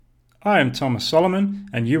I am Thomas Solomon,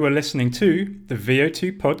 and you are listening to the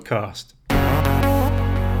VO2 Podcast.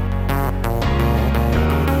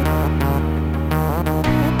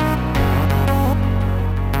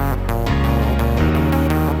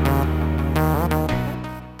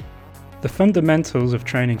 The fundamentals of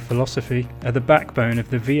training philosophy are the backbone of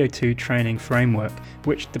the VO2 training framework,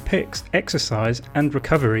 which depicts exercise and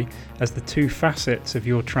recovery as the two facets of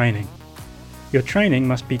your training. Your training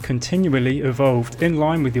must be continually evolved in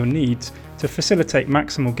line with your needs to facilitate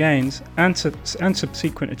maximal gains and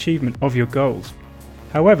subsequent achievement of your goals.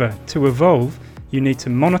 However, to evolve, you need to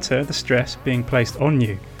monitor the stress being placed on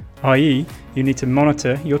you, i.e., you need to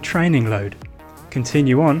monitor your training load.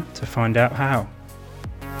 Continue on to find out how.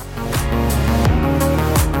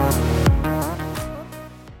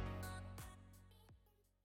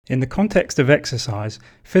 In the context of exercise,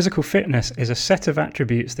 physical fitness is a set of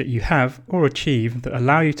attributes that you have or achieve that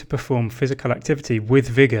allow you to perform physical activity with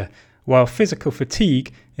vigour, while physical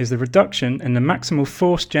fatigue is the reduction in the maximal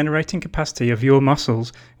force generating capacity of your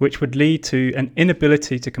muscles, which would lead to an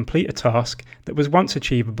inability to complete a task that was once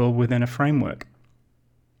achievable within a framework.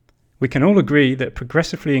 We can all agree that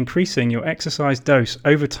progressively increasing your exercise dose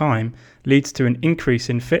over time leads to an increase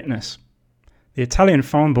in fitness. The Italian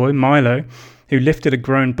farm boy Milo, who lifted a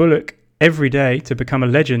grown bullock every day to become a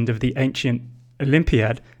legend of the ancient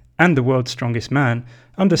Olympiad and the world's strongest man,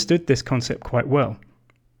 understood this concept quite well.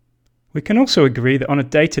 We can also agree that on a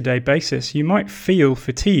day-to-day basis you might feel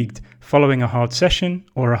fatigued following a hard session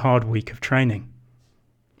or a hard week of training.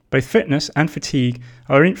 Both fitness and fatigue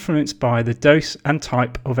are influenced by the dose and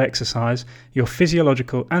type of exercise, your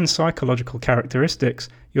physiological and psychological characteristics,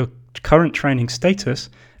 your current training status,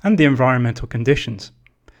 and the environmental conditions.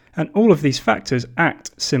 And all of these factors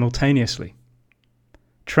act simultaneously.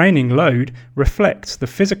 Training load reflects the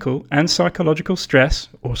physical and psychological stress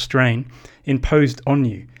or strain imposed on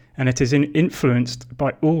you, and it is influenced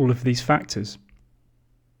by all of these factors.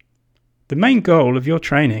 The main goal of your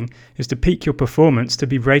training is to peak your performance to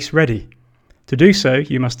be race ready. To do so,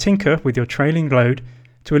 you must tinker with your training load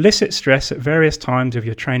to elicit stress at various times of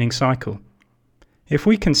your training cycle. If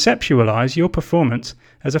we conceptualize your performance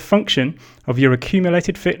as a function of your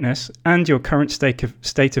accumulated fitness and your current state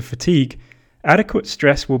of fatigue, adequate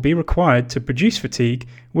stress will be required to produce fatigue,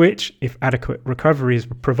 which, if adequate recovery is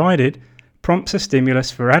provided, prompts a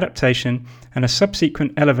stimulus for adaptation and a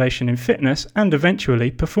subsequent elevation in fitness and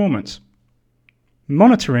eventually performance.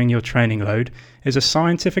 Monitoring your training load is a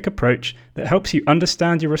scientific approach that helps you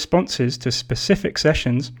understand your responses to specific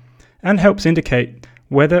sessions and helps indicate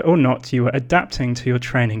whether or not you are adapting to your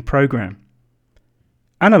training program.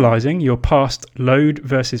 Analyzing your past load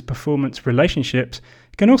versus performance relationships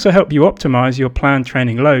can also help you optimize your planned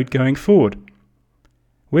training load going forward.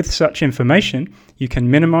 With such information, you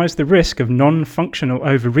can minimize the risk of non-functional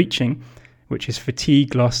overreaching, which is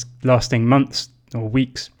fatigue lasting months or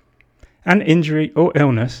weeks, and injury or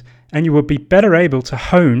illness, and you will be better able to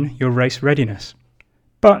hone your race readiness.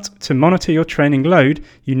 But to monitor your training load,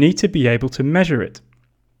 you need to be able to measure it.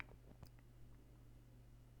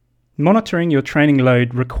 Monitoring your training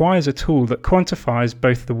load requires a tool that quantifies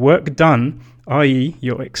both the work done, i.e.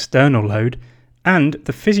 your external load, and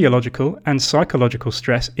the physiological and psychological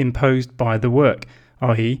stress imposed by the work,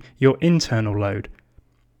 i.e. your internal load.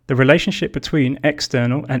 The relationship between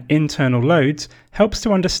external and internal loads helps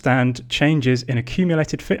to understand changes in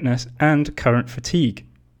accumulated fitness and current fatigue.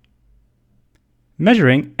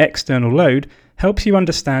 Measuring external load helps you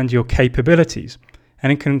understand your capabilities,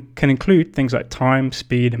 and it can include things like time,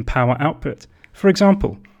 speed, and power output. For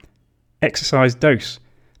example, exercise dose.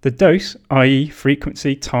 The dose, i.e.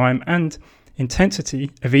 frequency, time, and intensity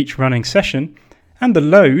of each running session, and the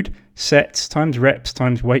load, sets times reps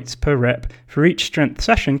times weights per rep, for each strength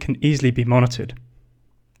session can easily be monitored.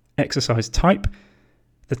 Exercise type.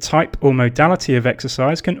 The type or modality of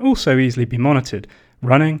exercise can also easily be monitored.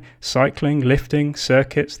 Running, cycling, lifting,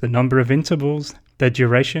 circuits, the number of intervals, their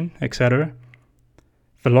duration, etc.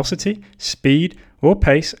 Velocity, speed, or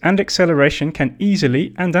pace and acceleration can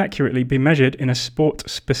easily and accurately be measured in a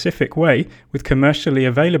sport-specific way with commercially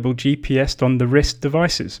available GPS on-the-wrist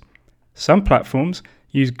devices. Some platforms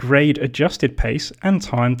use grade-adjusted pace and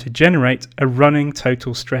time to generate a running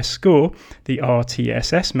total stress score, the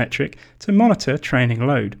RTSS metric, to monitor training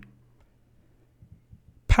load.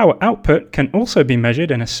 Power output can also be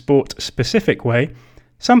measured in a sport-specific way.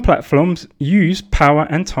 Some platforms use power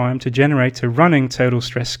and time to generate a running total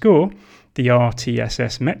stress score, the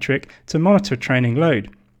RTSS metric, to monitor training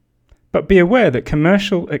load. But be aware that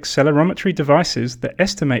commercial accelerometry devices that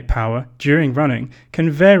estimate power during running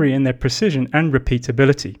can vary in their precision and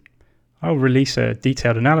repeatability. I'll release a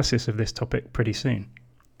detailed analysis of this topic pretty soon.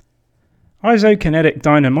 Isokinetic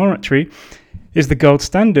dynamometry is the gold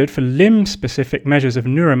standard for limb-specific measures of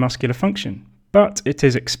neuromuscular function, but it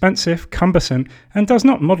is expensive, cumbersome, and does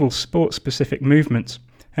not model sport-specific movements,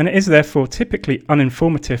 and it is therefore typically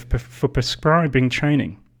uninformative for prescribing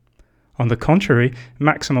training. On the contrary,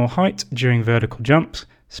 maximal height during vertical jumps,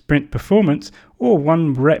 sprint performance, or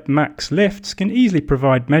 1 rep max lifts can easily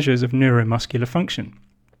provide measures of neuromuscular function.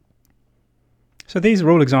 So these are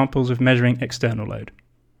all examples of measuring external load.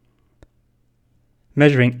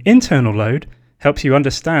 Measuring internal load helps you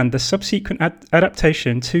understand the subsequent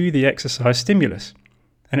adaptation to the exercise stimulus,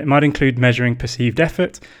 and it might include measuring perceived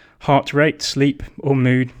effort, heart rate, sleep, or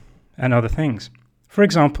mood, and other things. For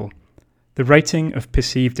example, the rating of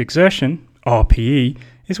perceived exertion, RPE,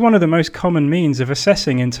 is one of the most common means of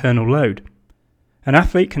assessing internal load. An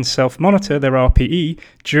athlete can self-monitor their RPE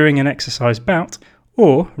during an exercise bout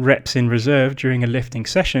or reps in reserve during a lifting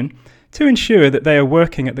session to ensure that they are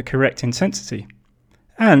working at the correct intensity.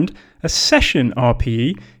 And a session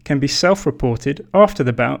RPE can be self-reported after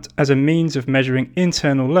the bout as a means of measuring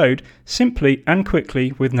internal load simply and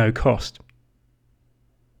quickly with no cost.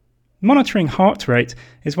 Monitoring heart rate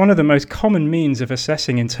is one of the most common means of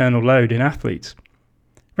assessing internal load in athletes.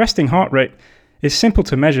 Resting heart rate is simple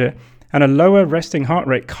to measure, and a lower resting heart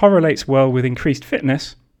rate correlates well with increased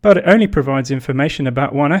fitness, but it only provides information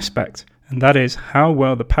about one aspect, and that is how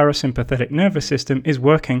well the parasympathetic nervous system is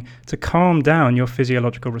working to calm down your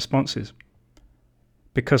physiological responses.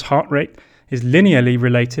 Because heart rate is linearly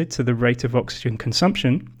related to the rate of oxygen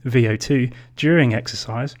consumption, VO2, during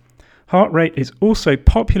exercise, heart rate is also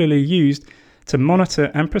popularly used to monitor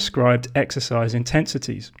and prescribe exercise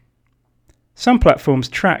intensities. Some platforms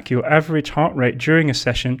track your average heart rate during a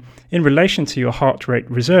session in relation to your heart rate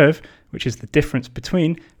reserve, which is the difference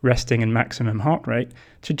between resting and maximum heart rate,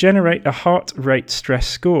 to generate a heart rate stress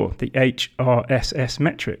score, the HRSS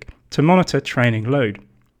metric, to monitor training load.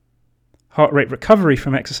 Heart rate recovery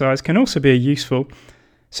from exercise can also be useful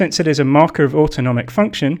since it is a marker of autonomic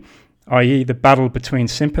function, i.e. the battle between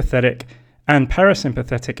sympathetic and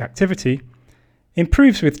parasympathetic activity,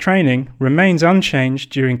 improves with training, remains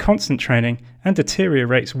unchanged during constant training, and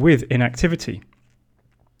deteriorates with inactivity.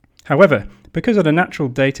 However, because of the natural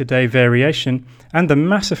day-to-day variation and the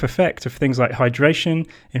massive effect of things like hydration,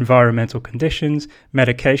 environmental conditions,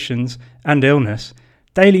 medications, and illness,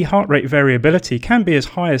 daily heart rate variability can be as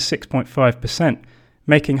high as 6.5%,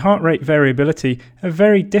 making heart rate variability a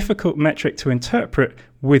very difficult metric to interpret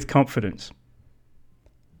with confidence.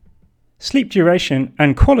 Sleep duration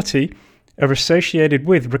and quality are associated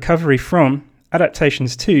with recovery from,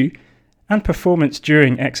 adaptations to, and performance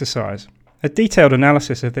during exercise. A detailed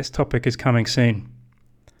analysis of this topic is coming soon.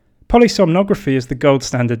 Polysomnography is the gold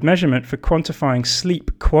standard measurement for quantifying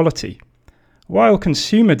sleep quality. While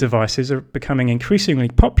consumer devices are becoming increasingly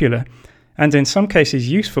popular and in some cases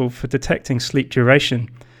useful for detecting sleep duration,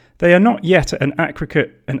 they are not yet an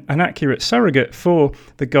accurate surrogate for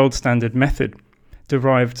the gold standard method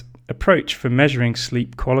derived approach for measuring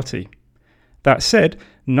sleep quality. That said,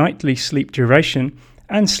 nightly sleep duration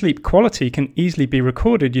and sleep quality can easily be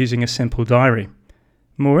recorded using a simple diary.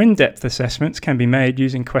 More in-depth assessments can be made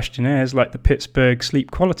using questionnaires like the Pittsburgh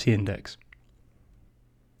Sleep Quality Index.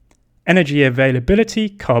 Energy availability,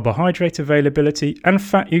 carbohydrate availability, and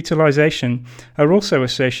fat utilization are also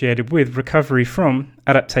associated with recovery from,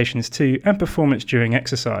 adaptations to, and performance during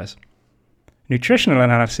exercise. Nutritional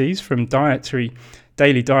analyses from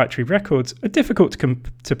daily dietary records are difficult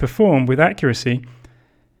to perform with accuracy,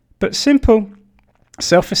 but simple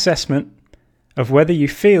self-assessment of whether you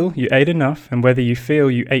feel you ate enough and whether you feel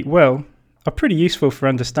you ate well are pretty useful for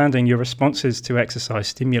understanding your responses to exercise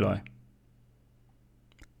stimuli.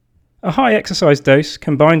 A high exercise dose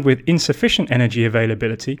combined with insufficient energy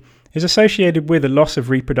availability is associated with a loss of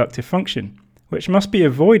reproductive function, which must be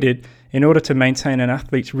avoided in order to maintain an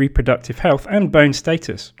athlete's reproductive health and bone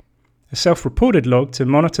status. A self-reported log to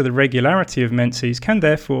monitor the regularity of menses can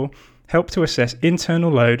therefore help to assess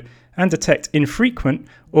internal load and detect infrequent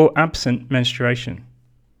or absent menstruation.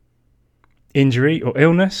 Injury or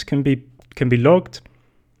illness can be logged.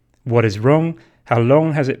 What is wrong? How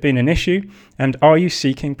long has it been an issue? And are you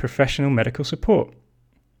seeking professional medical support?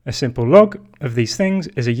 A simple log of these things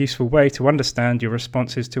is a useful way to understand your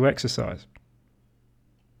responses to exercise.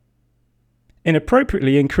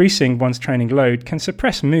 Inappropriately increasing one's training load can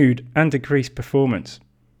suppress mood and decrease performance.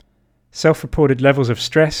 Self-reported levels of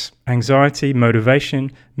stress, anxiety,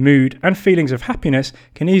 motivation, mood, and feelings of happiness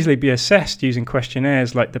can easily be assessed using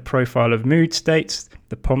questionnaires like the Profile of Mood States,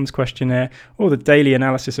 the POMS questionnaire, or the Daily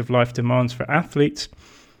Analysis of Life Demands for Athletes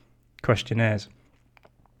questionnaires.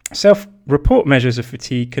 Self-report measures of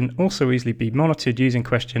fatigue can also easily be monitored using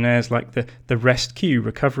questionnaires like the REST-Q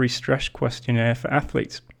Recovery Stress Questionnaire for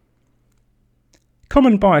athletes.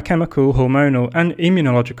 Common biochemical, hormonal and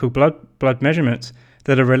immunological blood measurements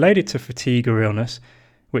that are related to fatigue or illness,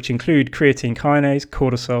 which include creatine kinase,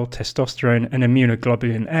 cortisol, testosterone and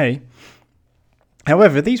immunoglobulin A.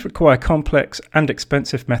 However, these require complex and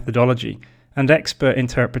expensive methodology and expert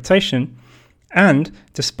interpretation, and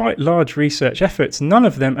despite large research efforts, none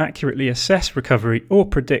of them accurately assess recovery or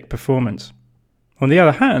predict performance. On the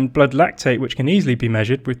other hand, blood lactate, which can easily be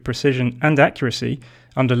measured with precision and accuracy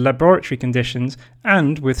under laboratory conditions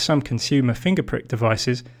and with some consumer finger prick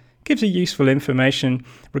devices, gives a useful information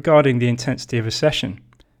regarding the intensity of a session.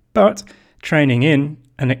 But training in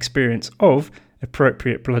and experience of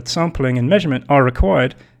appropriate blood sampling and measurement are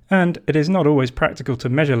required, and it is not always practical to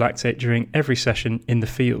measure lactate during every session in the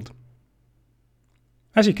field.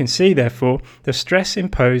 As you can see, therefore, the stress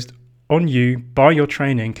imposed on you by your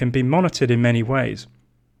training can be monitored in many ways.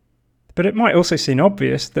 But it might also seem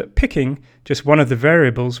obvious that picking just one of the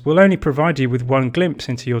variables will only provide you with one glimpse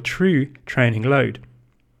into your true training load.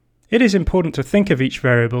 It is important to think of each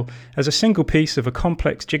variable as a single piece of a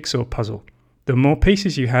complex jigsaw puzzle. The more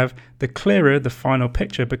pieces you have, the clearer the final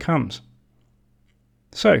picture becomes.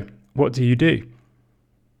 So, what do you do?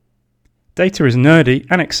 Data is nerdy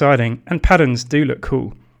and exciting, and patterns do look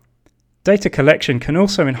cool. Data collection can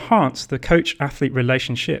also enhance the coach-athlete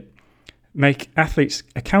relationship, make athletes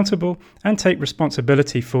accountable and take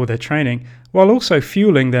responsibility for their training, while also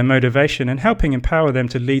fueling their motivation and helping empower them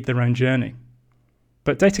to lead their own journey.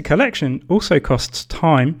 But data collection also costs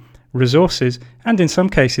time, resources, and in some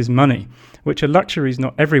cases money, which are luxuries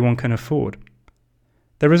not everyone can afford.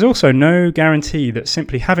 There is also no guarantee that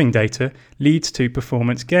simply having data leads to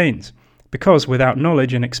performance gains, because without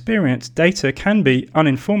knowledge and experience, data can be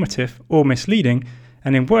uninformative or misleading,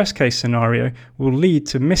 and in worst case scenario will lead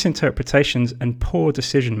to misinterpretations and poor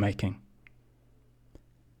decision making.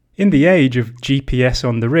 In the age of GPS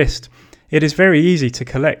on the wrist, it is very easy to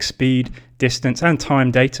collect speed, distance and time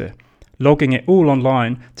data, logging it all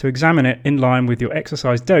online to examine it in line with your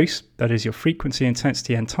exercise dose, that is your frequency,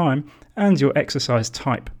 intensity and time, and your exercise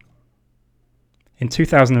type. In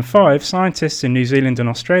 2005, scientists in New Zealand and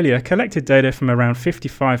Australia collected data from around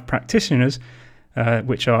 55 practitioners,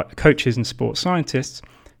 which are coaches and sports scientists,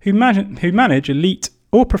 who manage elite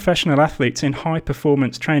or professional athletes in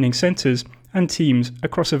high-performance training centres and teams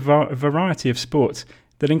across a variety of sports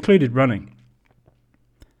that included running.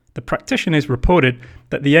 The practitioners reported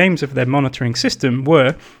that the aims of their monitoring system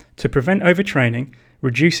were to prevent overtraining,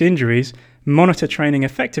 reduce injuries, monitor training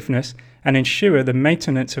effectiveness, and ensure the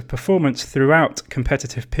maintenance of performance throughout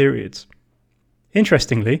competitive periods.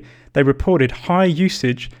 Interestingly, they reported high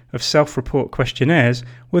usage of self-report questionnaires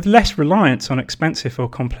with less reliance on expensive or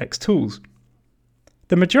complex tools.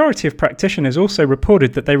 The majority of practitioners also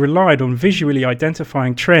reported that they relied on visually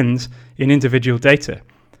identifying trends in individual data,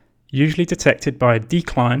 usually detected by a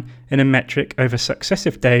decline in a metric over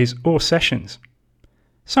successive days or sessions.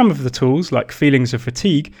 Some of the tools, like feelings of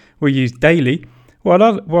fatigue, were used daily, while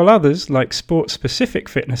others, like sport-specific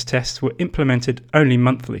fitness tests, were implemented only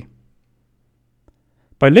monthly.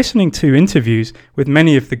 By listening to interviews with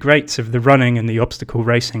many of the greats of the running and the obstacle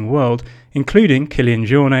racing world, including Kilian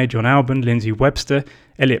Jornet, John Albon, Lindsay Webster,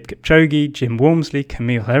 Eliud Kipchoge, Jim Walmsley,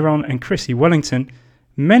 Camille Herron and Chrissie Wellington,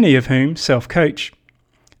 many of whom self-coach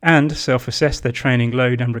and self-assess their training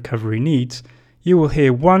load and recovery needs, you will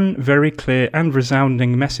hear one very clear and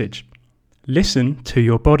resounding message: listen to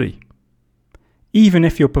your body. Even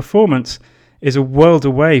if your performance is a world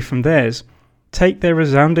away from theirs, take their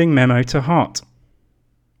resounding memo to heart.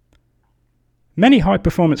 Many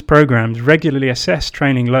high-performance programs regularly assess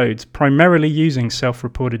training loads primarily using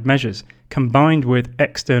self-reported measures combined with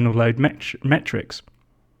external load metrics.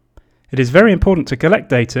 It is very important to collect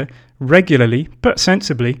data regularly but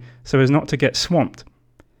sensibly so as not to get swamped.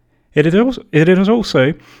 It is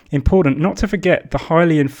also important not to forget the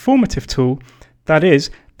highly informative tool that is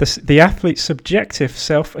the athlete's subjective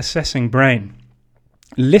self-assessing brain.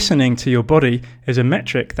 Listening to your body is a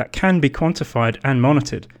metric that can be quantified and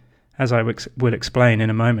monitored, as I will explain in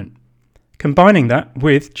a moment. Combining that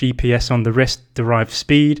with GPS on the wrist derived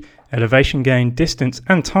speed, elevation gain, distance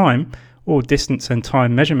and time, or distance and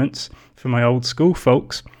time measurements for my old school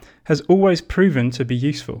folks, has always proven to be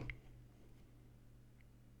useful.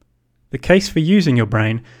 The case for using your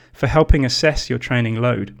brain for helping assess your training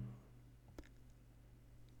load.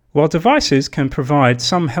 While devices can provide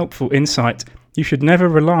some helpful insight, you should never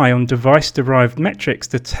rely on device-derived metrics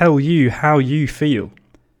to tell you how you feel.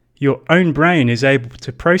 Your own brain is able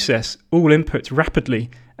to process all inputs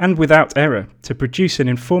rapidly and without error to produce an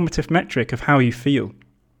informative metric of how you feel.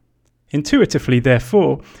 Intuitively,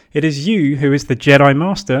 therefore, it is you who is the Jedi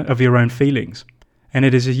Master of your own feelings, and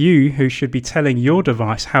it is you who should be telling your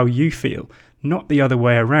device how you feel, not the other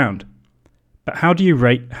way around. But how do you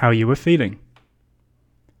rate how you are feeling?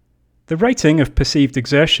 The rating of perceived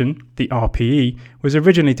exertion, the RPE, was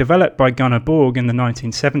originally developed by Gunnar Borg in the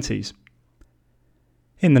 1970s.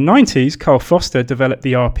 In the 90s, Carl Foster developed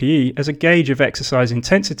the RPE as a gauge of exercise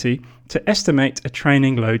intensity to estimate a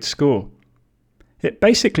training load score. It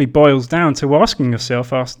basically boils down to asking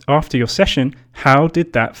yourself after your session, how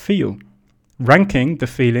did that feel? Ranking the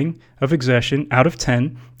feeling of exertion out of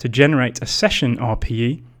 10 to generate a session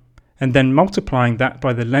RPE, and then multiplying that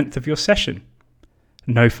by the length of your session.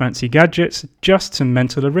 No fancy gadgets, just some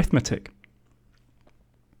mental arithmetic.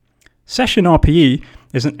 Session RPE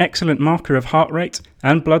is an excellent marker of heart rate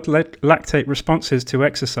and blood lactate responses to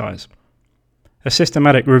exercise. A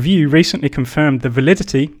systematic review recently confirmed the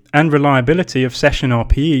validity and reliability of session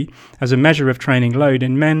RPE as a measure of training load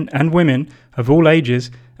in men and women of all ages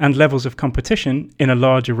and levels of competition in a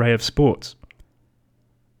large array of sports.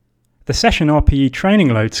 The session RPE training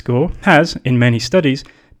load score has, in many studies,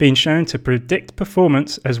 been shown to predict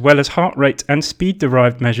performance as well as heart rate and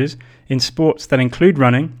speed-derived measures in sports that include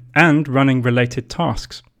running and running-related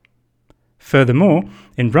tasks. Furthermore,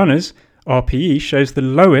 in runners, RPE shows the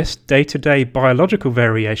lowest day-to-day biological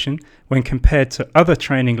variation when compared to other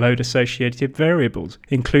training load-associated variables,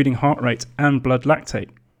 including heart rate and blood lactate.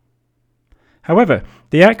 However,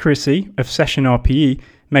 the accuracy of session RPE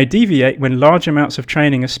may deviate when large amounts of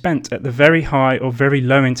training are spent at the very high or very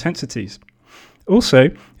low intensities. Also,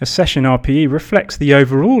 a session RPE reflects the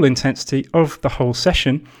overall intensity of the whole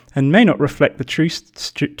session and may not reflect the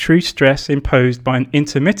true stress imposed by an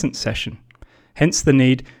intermittent session. Hence the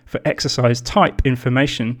need for exercise type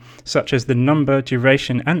information such as the number,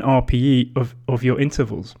 duration and RPE of your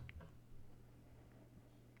intervals.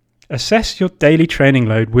 Assess your daily training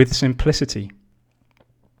load with simplicity.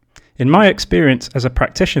 In my experience as a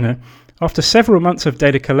practitioner, after several months of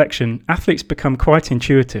data collection, athletes become quite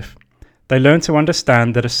intuitive. They learn to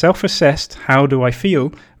understand that a self-assessed "how do I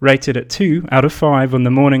feel" rated at 2 out of 5 on the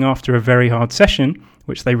morning after a very hard session,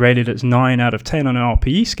 which they rated as 9 out of 10 on an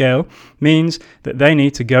RPE scale, means that they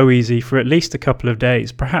need to go easy for at least a couple of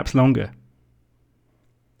days, perhaps longer.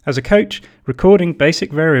 As a coach, recording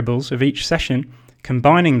basic variables of each session,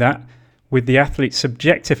 combining that with the athlete's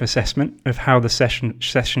subjective assessment of how the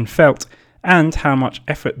session felt and how much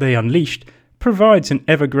effort they unleashed, provides an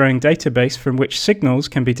ever-growing database from which signals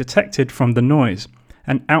can be detected from the noise,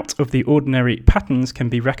 and out-of-the-ordinary patterns can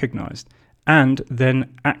be recognized, and then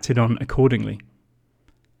acted on accordingly.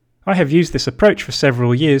 I have used this approach for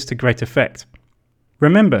several years to great effect.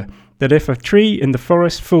 Remember that if a tree in the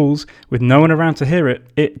forest falls with no one around to hear it,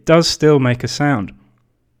 it does still make a sound.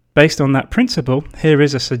 Based on that principle, here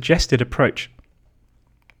is a suggested approach.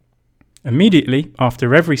 Immediately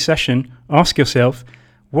after every session, ask yourself,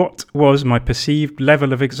 what was my perceived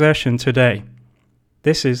level of exertion today?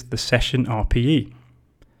 This is the session RPE.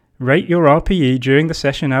 Rate your RPE during the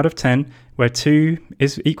session out of 10, where 2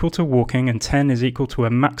 is equal to walking and 10 is equal to a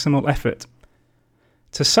maximal effort.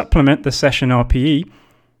 To supplement the session RPE,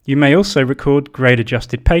 you may also record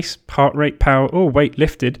grade-adjusted pace, heart rate, power, or weight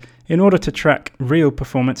lifted in order to track real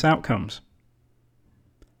performance outcomes.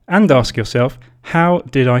 And ask yourself, how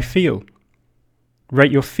did I feel?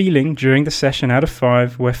 Rate your feeling during the session out of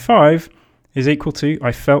 5, where 5 is equal to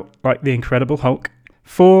I felt like the Incredible Hulk,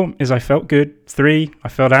 4 is I felt good, 3 I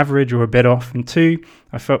felt average or a bit off, and 2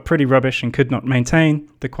 I felt pretty rubbish and could not maintain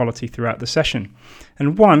the quality throughout the session.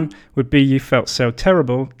 And 1 would be you felt so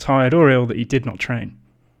terrible, tired or ill that you did not train.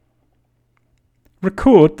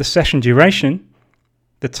 Record the session duration,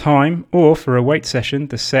 the time, or for a weight session,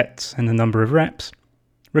 the sets and the number of reps.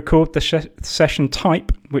 Record the session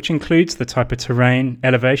type, which includes the type of terrain,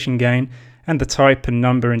 elevation gain, and the type and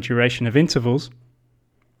number and duration of intervals.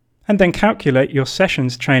 And then calculate your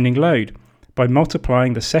session's training load by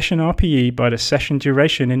multiplying the session RPE by the session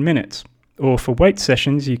duration in minutes. Or for weight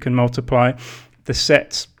sessions, you can multiply the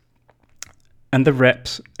sets and the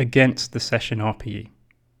reps against the session RPE.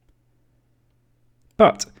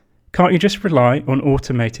 But can't you just rely on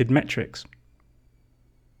automated metrics?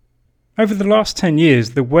 Over the last 10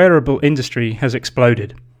 years, the wearable industry has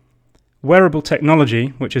exploded. Wearable technology,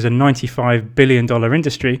 which is a $95 billion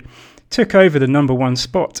industry, took over the number 1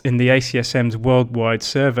 spot in the ACSM's worldwide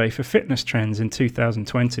survey for fitness trends in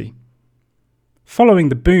 2020. Following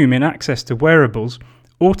the boom in access to wearables,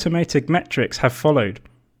 automated metrics have followed.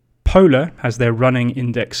 Polar has their running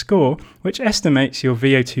index score, which estimates your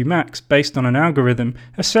VO2 max based on an algorithm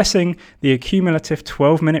assessing the cumulative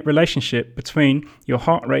 12-minute relationship between your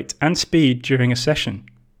heart rate and speed during a session.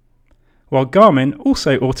 While Garmin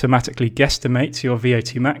also automatically guesstimates your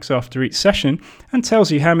VO2 max after each session and tells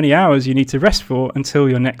you how many hours you need to rest for until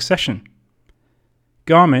your next session.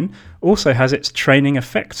 Garmin also has its training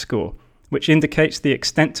effect score, which indicates the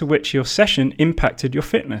extent to which your session impacted your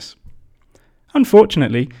fitness.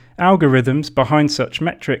 Unfortunately, algorithms behind such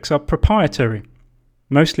metrics are proprietary,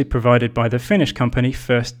 mostly provided by the Finnish company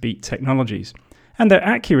First Beat Technologies, and their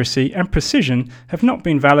accuracy and precision have not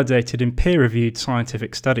been validated in peer-reviewed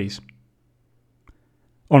scientific studies.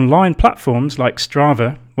 Online platforms like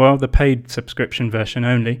Strava, well, the paid subscription version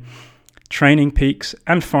only, Training Peaks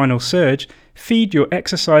and Final Surge feed your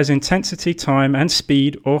exercise intensity, time and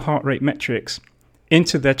speed or heart rate metrics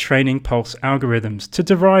into their training pulse algorithms to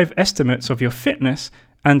derive estimates of your fitness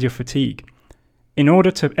and your fatigue, in order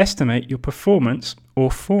to estimate your performance or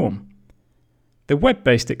form. The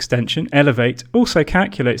web-based extension Elevate also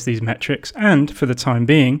calculates these metrics and, for the time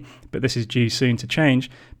being, but this is due soon to change,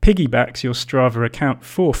 piggybacks your Strava account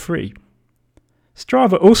for free.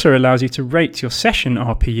 Strava also allows you to rate your session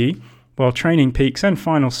RPE, while Training Peaks and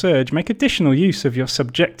Final Surge make additional use of your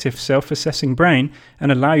subjective self-assessing brain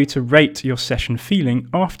and allow you to rate your session feeling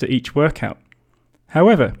after each workout.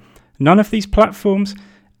 However, none of these platforms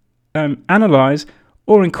analyze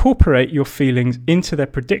or incorporate your feelings into their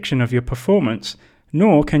prediction of your performance,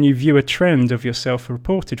 nor can you view a trend of your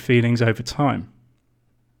self-reported feelings over time.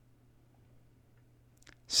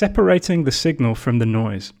 Separating the signal from the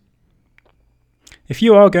noise. If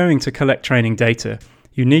you are going to collect training data,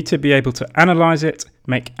 you need to be able to analyze it,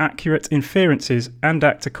 make accurate inferences, and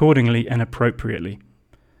act accordingly and appropriately.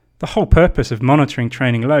 The whole purpose of monitoring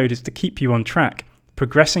training load is to keep you on track,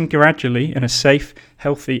 progressing gradually in a safe,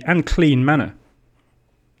 healthy, and clean manner.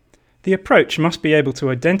 The approach must be able to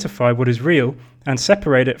identify what is real and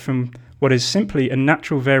separate it from what is simply a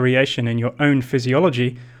natural variation in your own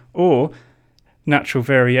physiology or natural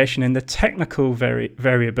variation in the technical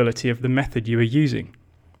variability of the method you are using,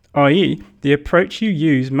 i.e., the approach you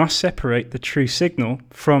use must separate the true signal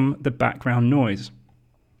from the background noise.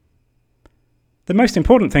 The most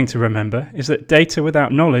important thing to remember is that data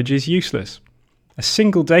without knowledge is useless. A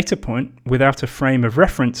single data point without a frame of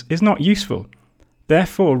reference is not useful.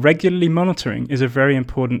 Therefore, regularly monitoring is a very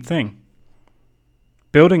important thing.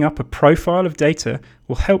 Building up a profile of data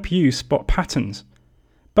will help you spot patterns.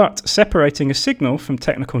 But separating a signal from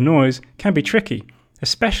technical noise can be tricky,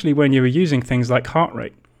 especially when you are using things like heart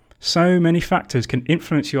rate. So many factors can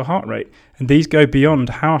influence your heart rate, and these go beyond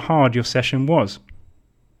how hard your session was.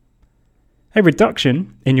 A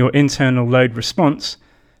reduction in your internal load response,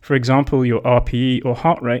 for example your RPE or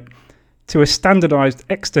heart rate, to a standardized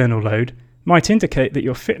external load might indicate that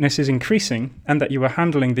your fitness is increasing and that you are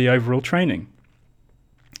handling the overall training.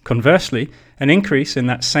 Conversely, an increase in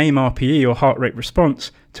that same RPE or heart rate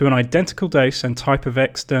response to an identical dose and type of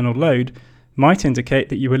external load might indicate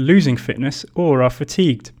that you are losing fitness or are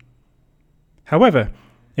fatigued. However,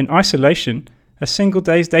 in isolation, a single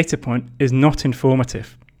day's data point is not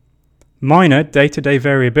informative. Minor day-to-day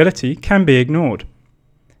variability can be ignored.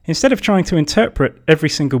 Instead of trying to interpret every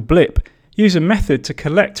single blip, use a method to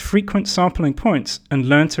collect frequent sampling points and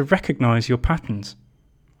learn to recognize your patterns.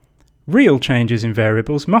 Real changes in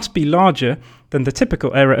variables must be larger than the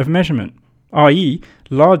typical error of measurement, i.e.,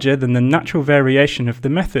 larger than the natural variation of the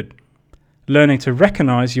method. Learning to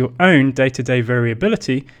recognize your own day-to-day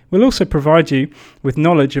variability will also provide you with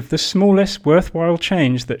knowledge of the smallest worthwhile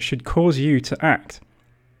change that should cause you to act.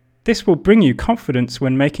 This will bring you confidence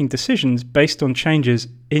when making decisions based on changes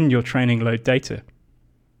in your training load data.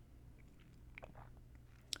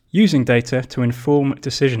 Using data to inform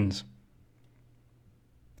decisions.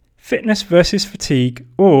 Fitness versus fatigue,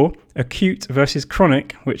 or acute versus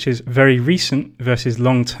chronic, which is very recent versus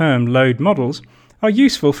long-term load models, are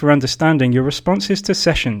useful for understanding your responses to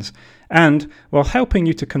sessions and while helping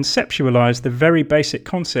you to conceptualize the very basic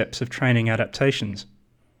concepts of training adaptations.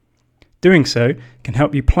 Doing so can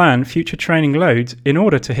help you plan future training loads in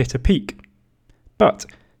order to hit a peak. But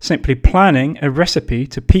simply planning a recipe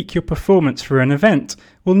to peak your performance for an event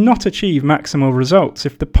will not achieve maximal results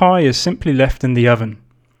if the pie is simply left in the oven.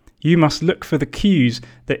 You must look for the cues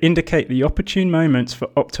that indicate the opportune moments for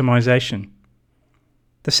optimization.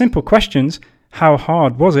 The simple questions, how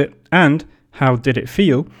hard was it and how did it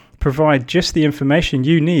feel, provide just the information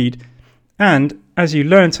you need, and as you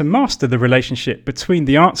learn to master the relationship between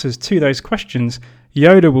the answers to those questions,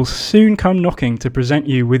 Yoda will soon come knocking to present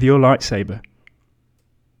you with your lightsaber.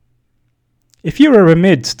 If you are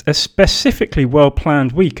amidst a specifically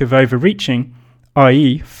well-planned week of overreaching,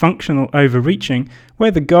 i.e. functional overreaching,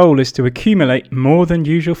 where the goal is to accumulate more than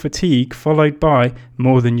usual fatigue followed by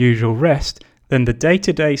more than usual rest, then the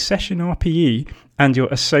day-to-day session RPE and your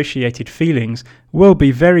associated feelings will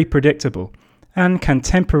be very predictable and can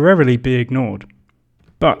temporarily be ignored.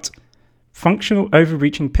 But functional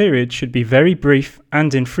overreaching periods should be very brief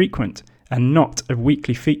and infrequent and not a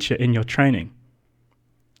weekly feature in your training.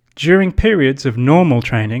 During periods of normal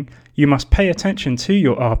training, you must pay attention to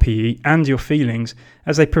your RPE and your feelings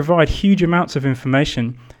as they provide huge amounts of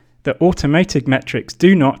information that automated metrics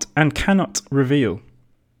do not and cannot reveal.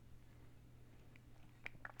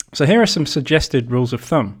 So here are some suggested rules of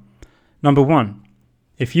thumb. Number 1.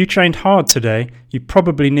 If you trained hard today, you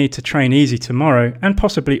probably need to train easy tomorrow and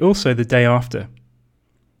possibly also the day after.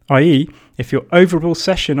 i.e., if your overall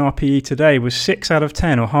session RPE today was 6 out of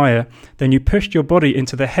 10 or higher, then you pushed your body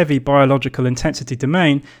into the heavy biological intensity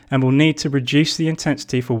domain and will need to reduce the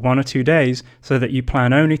intensity for 1 or 2 days so that you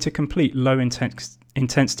plan only to complete low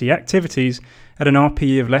intensity activities at an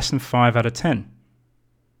RPE of less than 5 out of 10.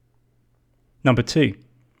 Number 2.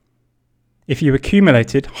 If you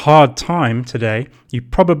accumulated hard time today, you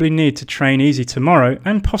probably need to train easy tomorrow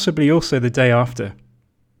and possibly also the day after.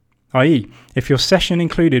 i.e., if your session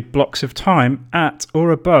included blocks of time at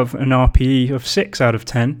or above an RPE of 6 out of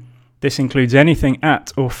 10, this includes anything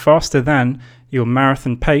at or faster than your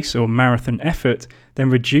marathon pace or marathon effort, then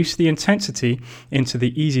reduce the intensity into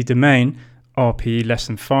the easy domain, RPE less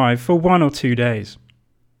than 5, for 1 or 2 days.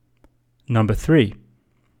 Number 3.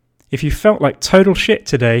 If you felt like total shit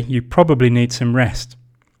today, you probably need some rest.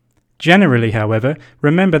 Generally, however,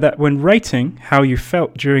 remember that when rating how you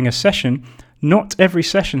felt during a session, not every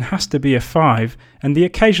session has to be a 5, and the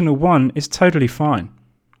occasional 1 is totally fine.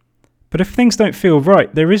 But if things don't feel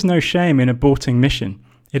right, there is no shame in aborting mission.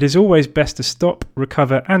 It is always best to stop,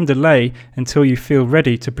 recover, and delay until you feel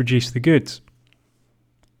ready to produce the goods.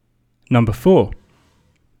 Number 4.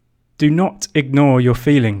 Do not ignore your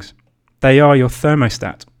feelings. They are your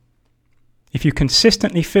thermostat. If you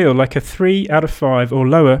consistently feel like a 3 out of 5 or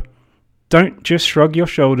lower, don't just shrug your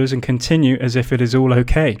shoulders and continue as if it is all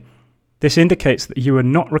okay. This indicates that you are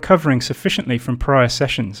not recovering sufficiently from prior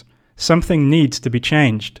sessions. Something needs to be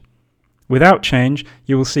changed. Without change,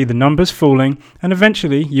 you will see the numbers falling and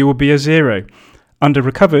eventually you will be a 0,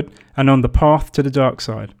 under-recovered and on the path to the dark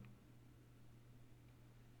side.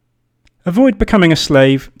 Avoid becoming a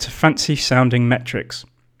slave to fancy-sounding metrics.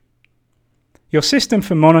 Your system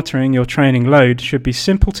for monitoring your training load should be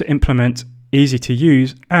simple to implement, easy to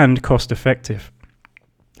use, and cost-effective.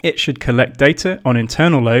 It should collect data on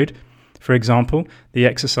internal load, for example, the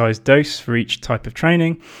exercise dose for each type of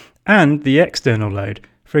training, and the external load,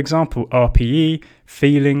 for example, RPE,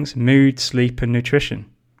 feelings, mood, sleep, and nutrition.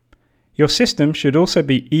 Your system should also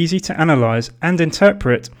be easy to analyze and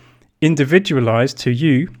interpret, individualized to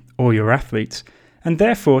you or your athletes, and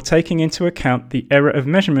therefore taking into account the error of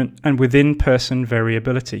measurement and within-person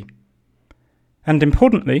variability. And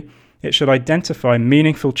importantly, it should identify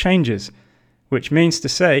meaningful changes, which means to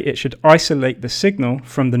say it should isolate the signal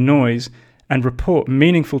from the noise and report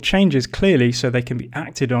meaningful changes clearly so they can be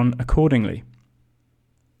acted on accordingly.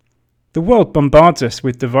 The world bombards us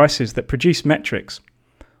with devices that produce metrics.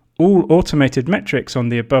 All automated metrics on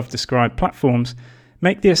the above described platforms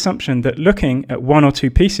make the assumption that looking at 1 or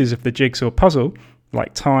 2 pieces of the jigsaw puzzle,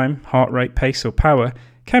 like time, heart rate, pace, or power,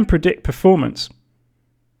 can predict performance.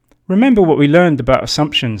 Remember what we learned about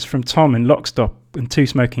assumptions from Tom in Lockstop and Two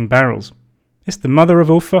Smoking Barrels. It's the mother of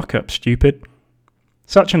all fuck-ups, stupid.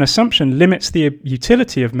 Such an assumption limits the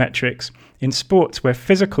utility of metrics in sports where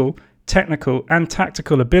physical, technical, and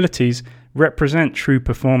tactical abilities represent true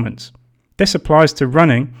performance. This applies to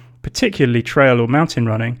running, particularly trail or mountain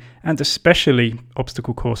running, and especially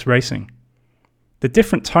obstacle course racing. The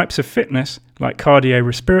different types of fitness, like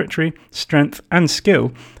cardiorespiratory, strength, and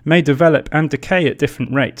skill, may develop and decay at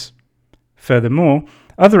different rates. Furthermore,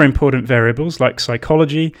 other important variables like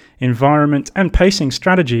psychology, environment, and pacing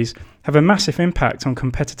strategies have a massive impact on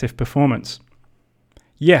competitive performance.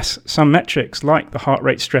 Yes, some metrics like the heart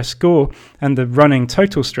rate stress score and the running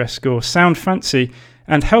total stress score sound fancy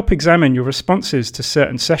and help examine your responses to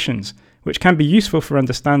certain sessions, which can be useful for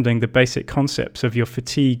understanding the basic concepts of your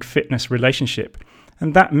fatigue-fitness relationship,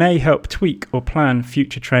 and that may help tweak or plan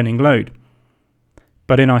future training load.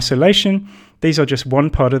 But in isolation, these are just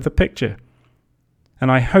one part of the picture.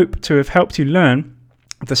 And I hope to have helped you learn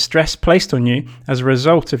the stress placed on you as a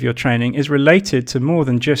result of your training is related to more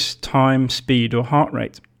than just time, speed, or heart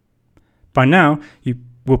rate. By now, you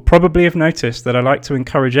will probably have noticed that I like to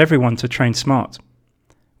encourage everyone to train smart.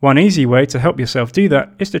 One easy way to help yourself do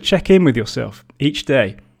that is to check in with yourself each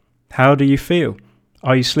day. How do you feel?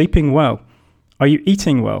 Are you sleeping well? Are you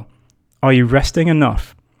eating well? Are you resting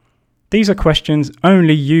enough? These are questions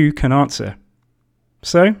only you can answer.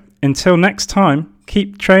 So, until next time,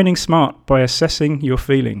 keep training smart by assessing your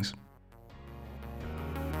feelings.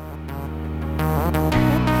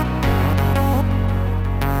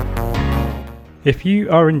 If you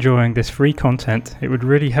are enjoying this free content, it would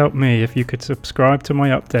really help me if you could subscribe to my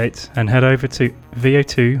updates and head over to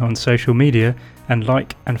VO2 on social media and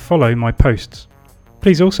like and follow my posts.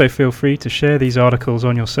 Please also feel free to share these articles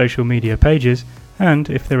on your social media pages, and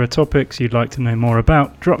if there are topics you'd like to know more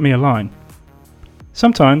about, drop me a line.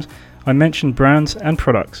 Sometimes I mention brands and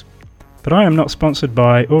products, but I am not sponsored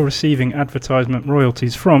by or receiving advertisement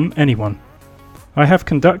royalties from anyone. I have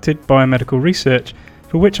conducted biomedical research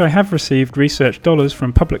for which I have received research dollars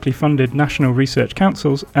from publicly funded national research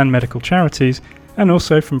councils and medical charities, and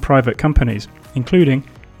also from private companies, including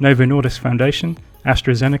Novo Nordisk Foundation,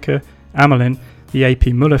 AstraZeneca, Amylin, the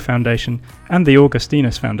A.P. Muller Foundation, and the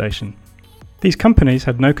Augustinus Foundation. These companies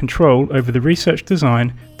had no control over the research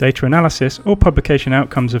design, data analysis, or publication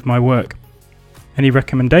outcomes of my work. Any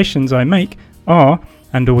recommendations I make are,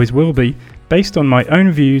 and always will be, based on my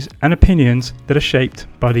own views and opinions that are shaped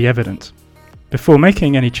by the evidence. Before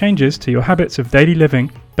making any changes to your habits of daily living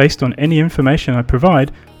based on any information I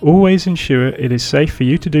provide, always ensure it is safe for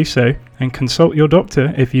you to do so and consult your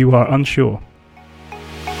doctor if you are unsure.